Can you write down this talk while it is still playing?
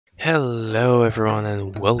Hello everyone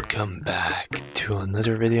and welcome back to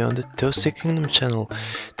another video on the Toasted Kingdom channel.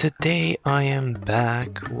 Today I am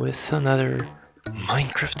back with another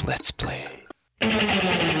Minecraft Let's Play.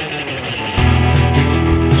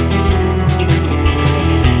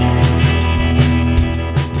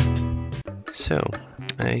 So,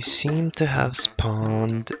 I seem to have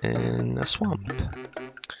spawned in a swamp.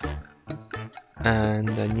 And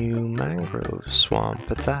a new mangrove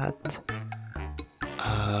swamp at that.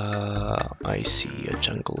 I see a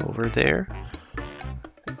jungle over there.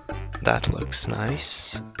 That looks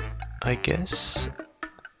nice, I guess.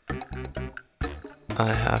 I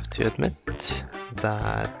have to admit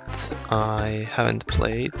that I haven't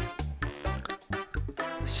played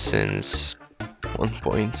since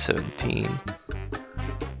 1.17,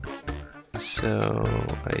 so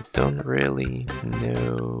I don't really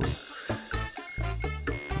know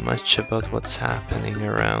much about what's happening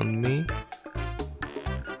around me.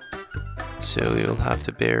 So you'll have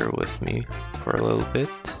to bear with me for a little bit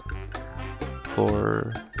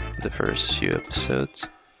for the first few episodes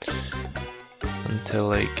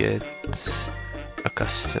until I get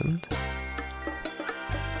accustomed.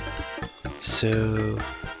 So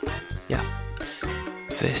yeah,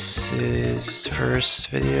 this is the first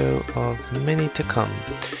video of many to come.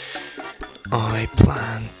 I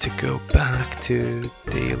plan to go back to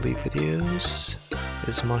daily videos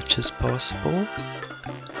as much as possible.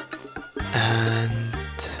 And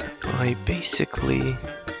I basically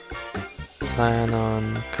plan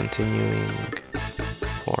on continuing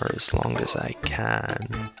for as long as I can.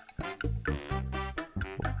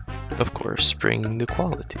 Of course, bringing the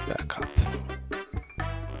quality back up.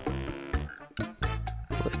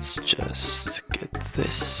 Let's just get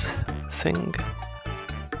this thing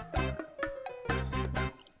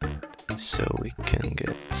so we can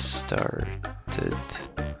get started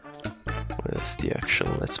with the actual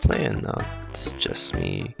Let's Play and not just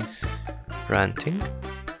me ranting.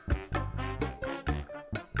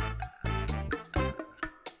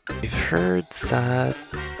 I've heard that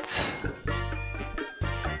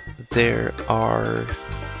there are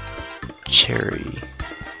cherry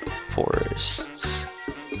forests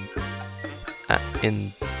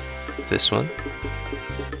in this one,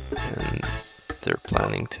 and they're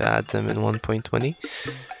planning to add them in 1.20.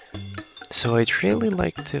 So I'd really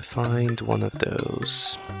like to find one of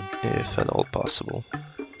those, if at all possible.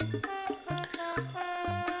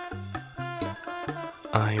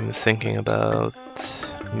 I'm thinking about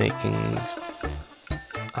making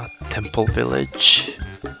a temple village,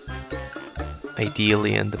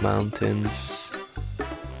 ideally in the mountains,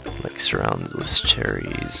 like surrounded with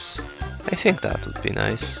cherries. I think that would be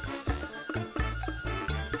nice.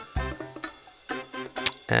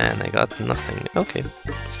 And I got nothing. Okay.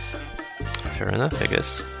 Fair enough, I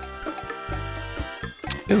guess.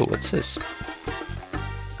 Ooh, what's this?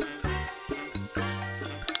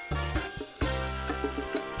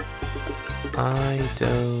 I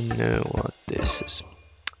don't know what this is,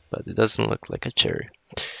 but it doesn't look like a cherry.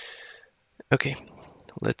 Okay,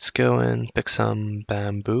 let's go and pick some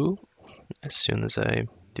bamboo as soon as I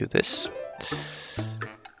do this.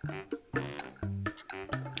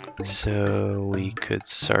 So we could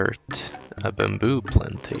start a bamboo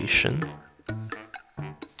plantation.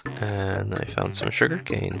 And I found some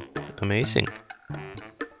sugarcane. Amazing.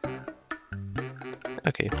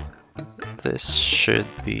 Okay, this should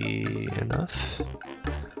be enough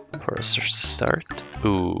for us to start.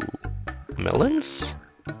 Ooh, melons?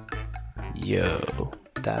 Yo,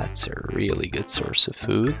 that's a really good source of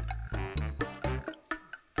food.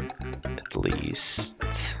 At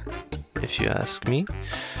least, if you ask me.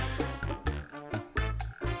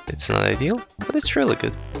 It's not ideal, but it's really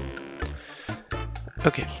good.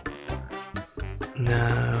 Okay.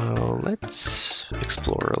 Now, let's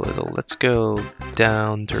explore a little. Let's go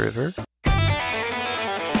down the river.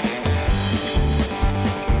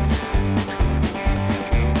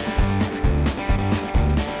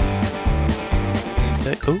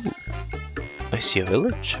 Oh, I see a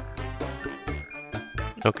village.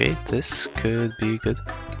 Okay, this could be good.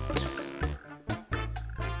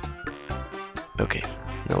 Okay,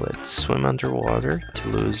 now let's swim underwater to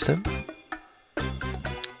lose them.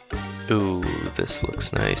 Ooh, this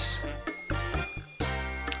looks nice.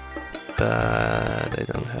 But I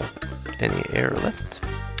don't have any air left.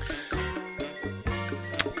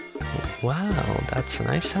 Wow, that's a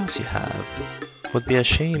nice house you have. Would be a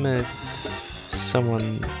shame if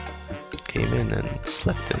someone came in and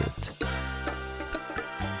slept in it.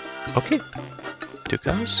 Okay, 2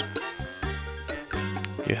 cows.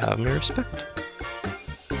 You have my respect.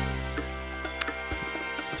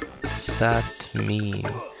 What does that mean?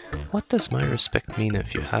 What does my respect mean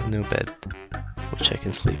if you have no bed, which I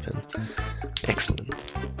can sleep in?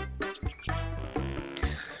 Excellent.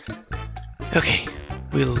 Okay,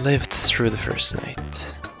 we lived through the first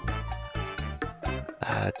night.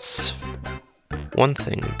 That's one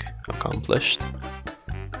thing accomplished.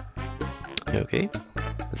 Okay,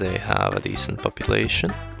 they have a decent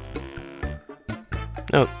population.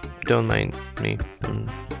 No, don't mind me. I'm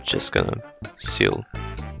just gonna steal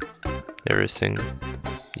everything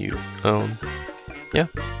you own. Yeah,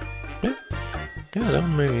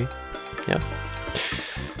 don't mind me. Yeah.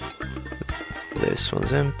 This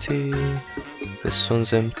one's empty. This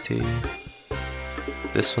one's empty.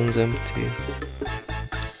 This one's empty.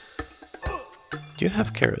 Do you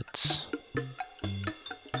have carrots?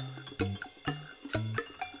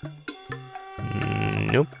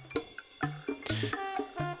 Nope.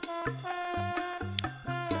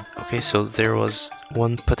 Okay, so there was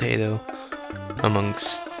one potato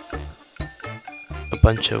amongst a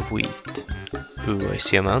bunch of wheat. Ooh, I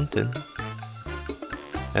see a mountain.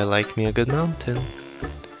 I like me a good mountain.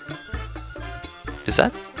 Is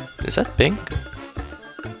that pink?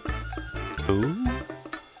 Ooh.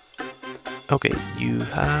 Okay, you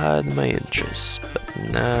had my interest, but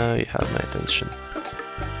now you have my attention.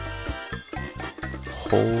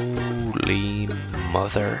 Holy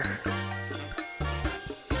mother.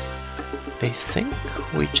 I think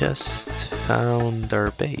we just found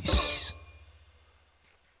our base.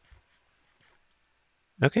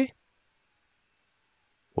 Okay.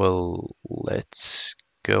 Well, let's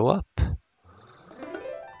go up.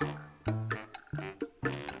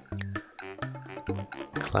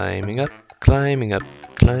 Climbing up, climbing up,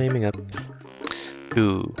 climbing up.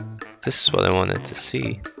 Ooh, this is what I wanted to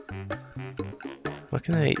see. What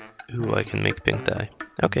can I... Ooh, I can make pink dye.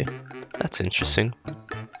 Okay, that's interesting.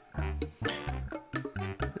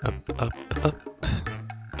 Up, up, up,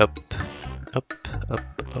 up, up, up,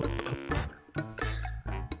 up, up.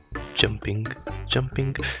 Jumping,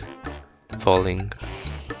 jumping, falling.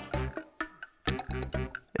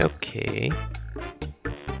 Okay.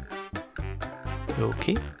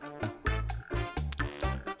 Okay.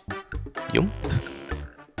 Yump.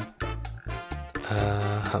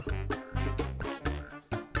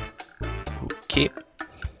 Okay.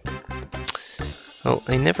 Well,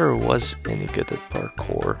 I never was any good at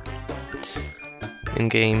parkour, in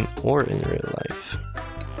game or in real life.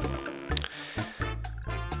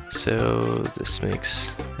 So this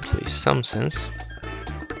makes at least some sense.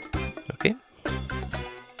 Okay.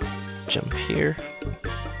 Jump here.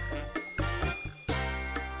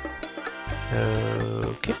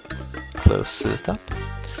 Okay. Close to the top.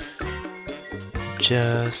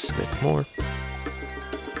 Just a bit more.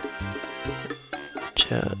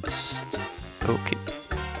 Just... okay.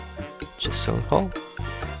 Just don't fall.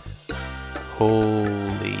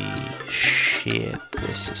 Holy shit,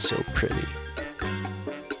 this is so pretty.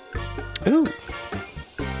 Ooh!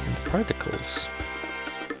 And the particles.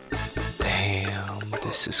 Damn,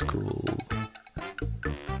 this is cool.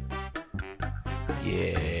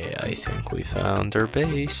 Yeah, I think we found our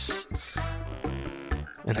base.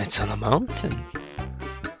 And it's on a mountain.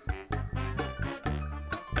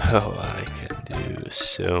 Oh, I can do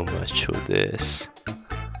so much with this.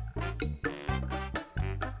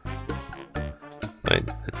 Wait,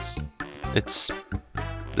 it's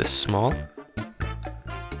this small?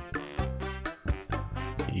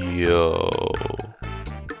 Yo.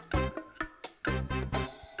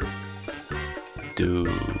 Dude.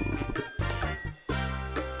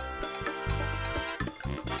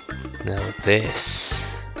 Now this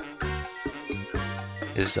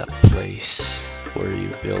is a place where you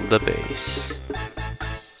build a base.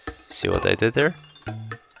 See what I did there?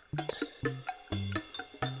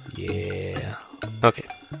 Yeah. Okay.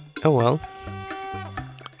 Oh well.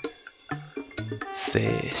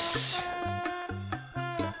 This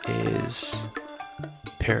is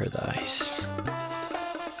paradise.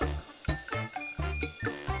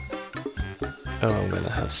 Oh, I'm gonna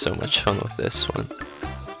have so much fun with this one.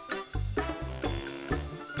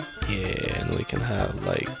 Yeah, and we can have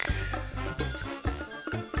like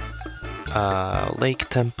a lake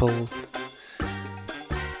temple,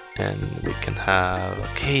 and we can have a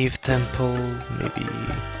cave temple, maybe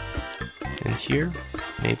in here,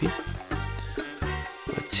 maybe.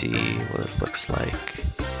 Let's see what it looks like.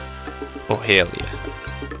 Oh, hell yeah.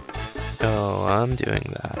 Oh, I'm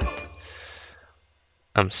doing that.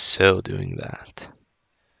 I'm so doing that.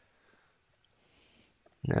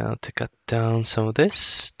 Now to cut down some of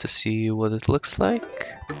this to see what it looks like.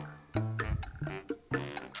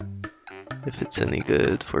 If it's any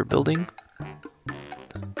good for building.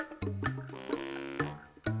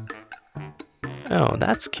 Oh,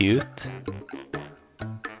 that's cute.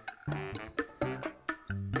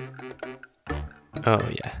 Oh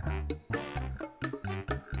yeah.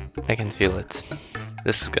 I can feel it.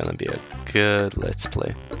 This is gonna be a good Let's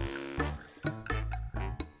Play.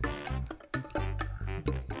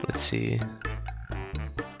 Let's see.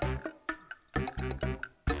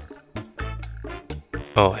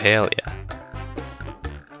 Oh, hell yeah.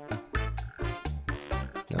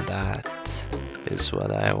 Now that is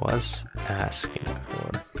what I was asking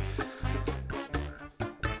for.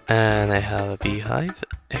 And I have a beehive.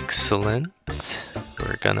 Excellent.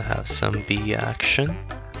 We're gonna have some bee action.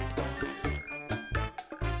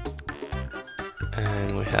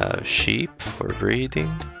 And we have sheep for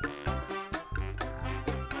breeding.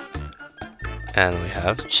 And we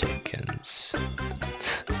have chickens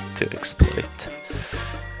to exploit.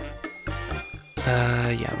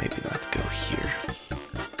 Yeah, maybe not go here.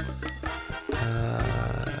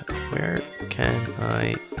 Where can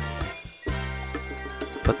I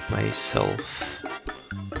put myself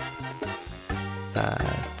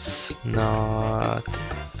that's not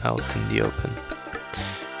out in the open?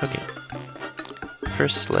 Okay.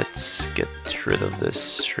 First, let's get rid of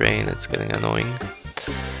this rain, it's getting annoying.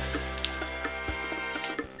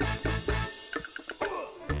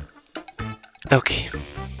 Okay.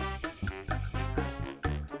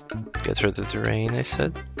 Get rid of the rain, I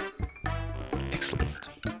said. Excellent.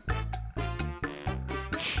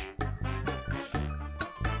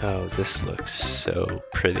 Oh, this looks so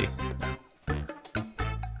pretty.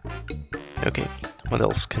 Okay, what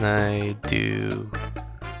else can I do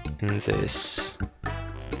in this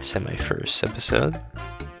semi-first episode?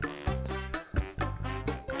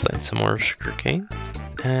 Plant some more sugarcane.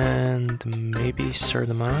 And maybe start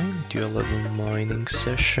a mine, do a little mining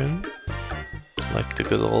session, like the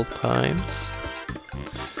good old times.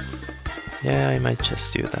 Yeah, I might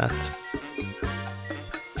just do that.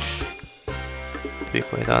 To be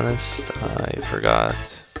quite honest, I forgot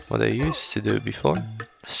what I used to do before,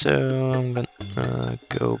 so I'm gonna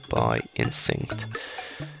go by instinct.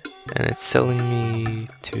 And it's telling me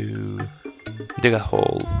to dig a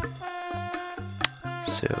hole.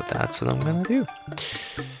 So that's what I'm gonna do.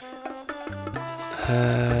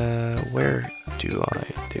 Where do I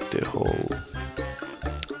dig the hole?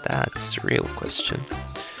 That's the real question.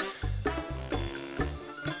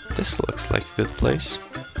 This looks like a good place.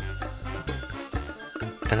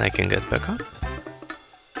 And I can get back up.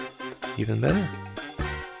 Even better.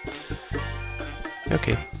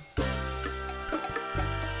 Okay.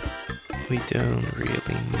 We don't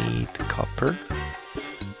really need copper.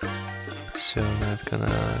 So I'm not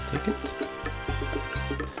gonna take it.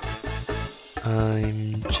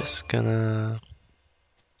 I'm just gonna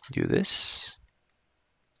do this.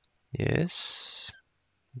 Yes.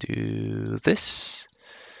 Do this.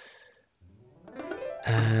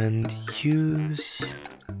 And use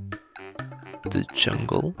the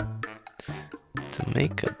jungle to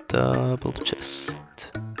make a double chest.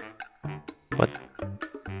 What?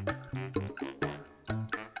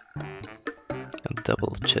 A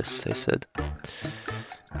double chest, I said.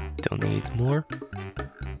 Don't need more.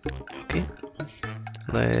 Okay.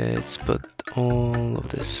 Let's put all of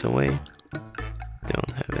this away.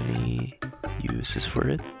 Don't have any uses for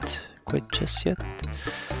it quite just yet.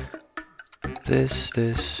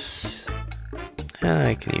 This, and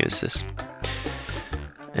I can use this.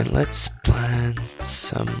 And let's plant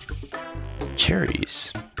some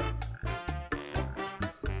cherries.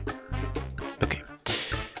 Okay,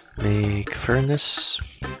 make furnace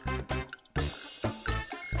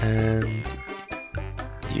and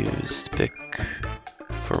use the pick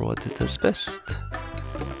for what it does best.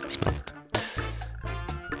 Smelt.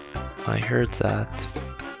 I heard that.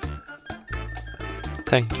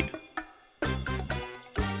 Thank you.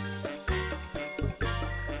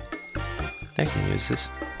 I can use this.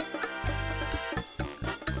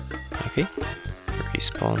 Okay,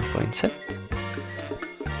 respawn point set.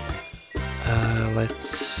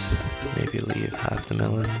 Let's maybe leave half the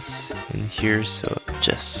melons in here,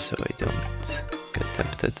 just so I don't get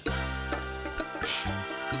tempted.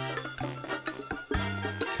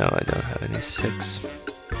 No, I don't have any sticks.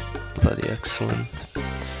 Bloody excellent.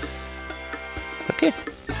 Okay.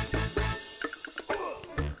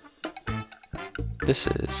 This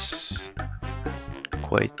is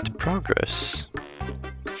quite the progress.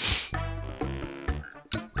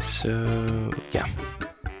 So yeah,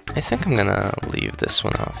 I think I'm gonna leave this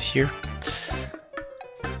one off here.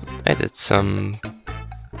 I did some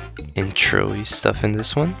intro-y stuff in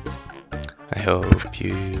this one. I hope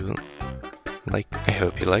you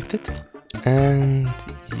liked it. And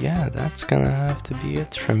yeah, that's gonna have to be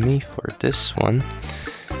it from me for this one.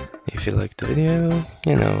 If If you liked the video,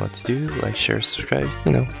 you know what to do. Like, share, subscribe,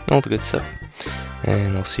 you know, all the good stuff.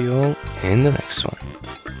 And I'll see you all in the next one.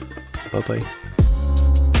 Bye bye.